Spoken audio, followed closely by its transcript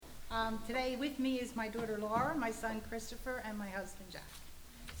Today with me is my daughter Laura, my son Christopher, and my husband Jack.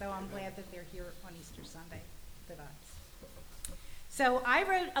 So I'm glad that they're here on Easter Sunday with us. So I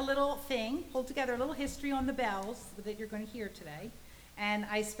wrote a little thing, pulled together a little history on the bells that you're going to hear today. And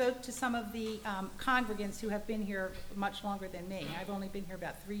I spoke to some of the congregants who have been here much longer than me. I've only been here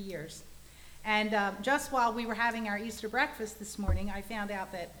about 3 years. And just while we were having our Easter breakfast this morning, I found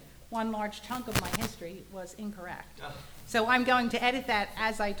out that one large chunk of my history was incorrect. So I'm going to edit that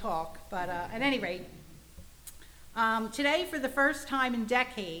as I talk. But at any rate, today for the first time in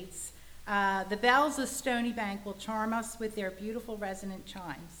decades, the bells of Stony Bank will charm us with their beautiful resonant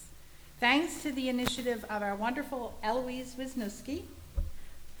chimes. Thanks to the initiative of our wonderful Eloise Wisniewski,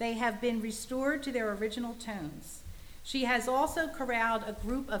 they have been restored to their original tones. She has also corralled a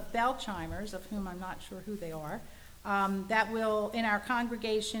group of bell chimers, of whom I'm not sure who they are, that will, in our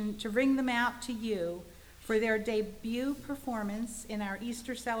congregation, to ring them out to you for their debut performance in our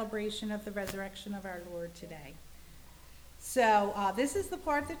Easter celebration of the resurrection of our Lord today. So this is the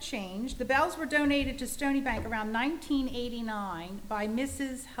part that changed. The bells were donated to Stony Bank around 1989 by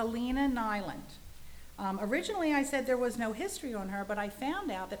Mrs. Helena Nyland. Originally I said there was no history on her, but I found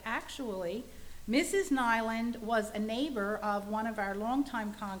out that actually Mrs. Nyland was a neighbor of one of our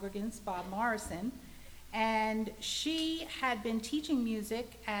longtime congregants, Bob Morrison, and she had been teaching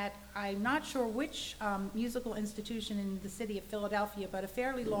music at, I'm not sure which musical institution in the city of Philadelphia, but a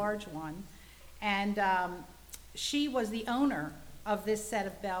fairly large one. And she was the owner of this set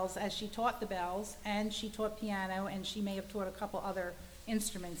of bells as she taught the bells, and she taught piano, and she may have taught a couple other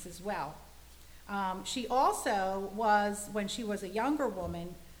instruments as well. She also was, when she was a younger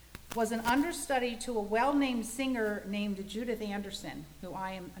woman, was an understudy to a well-named singer named Judith Anderson, who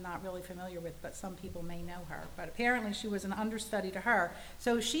I am not really familiar with, but some people may know her. But apparently she was an understudy to her.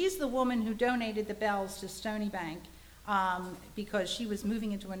 So she's the woman who donated the bells to Stony Bank because she was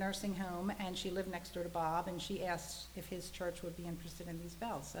moving into a nursing home and she lived next door to Bob, and she asked if his church would be interested in these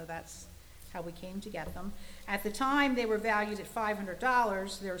bells. So that's how we came to get them. At the time, they were valued at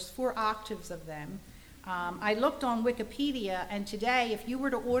 $500. There's 4 octaves of them. I looked on Wikipedia, and today, if you were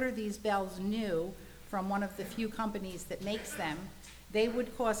to order these bells new from one of the few companies that makes them, they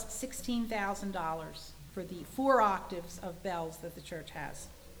would cost $16,000 for the 4 octaves of bells that the church has.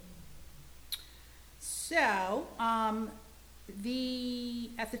 So, at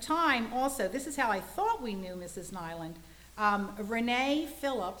the time, also, this is how I thought we knew Mrs. Nyland. Renee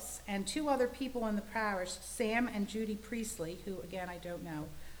Phillips and 2 other people in the parish, Sam and Judy Priestley, who, again, I don't know,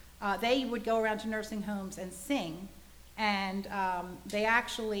 they would go around to nursing homes and sing, and they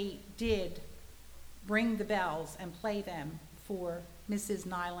actually did ring the bells and play them for Mrs.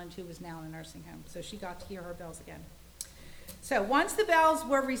 Nyland, who was now in a nursing home. So she got to hear her bells again. So once the bells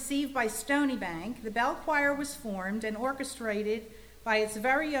were received by Stony Bank, the bell choir was formed and orchestrated by its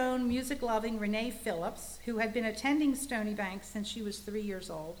very own music-loving Renee Phillips, who had been attending Stony Bank since she was 3 years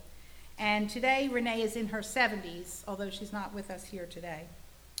old. And today Renee is in her 70s, although she's not with us here today.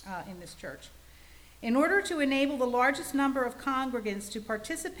 In this church. In order to enable the largest number of congregants to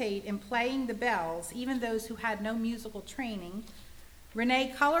participate in playing the bells, even those who had no musical training,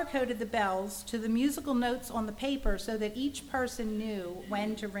 Renee color-coded the bells to the musical notes on the paper so that each person knew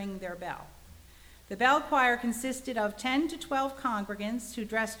when to ring their bell. The bell choir consisted of 10 to 12 congregants who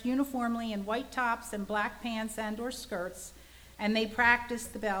dressed uniformly in white tops and black pants and/or skirts, and they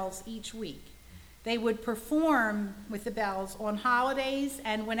practiced the bells each week. They would perform with the bells on holidays,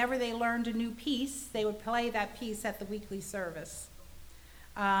 and whenever they learned a new piece, they would play that piece at the weekly service.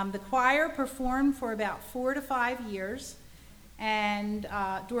 The choir performed for about 4 to 5 years, and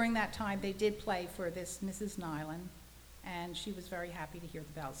during that time they did play for this Mrs. Nyland, and she was very happy to hear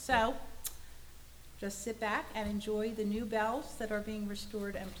the bells. So just sit back and enjoy the new bells that are being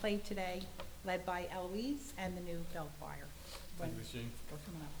restored and played today, led by Eloise and the new bell choir. Thank you, Shane. Go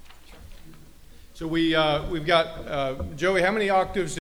coming up. So we've got, Joey, how many octaves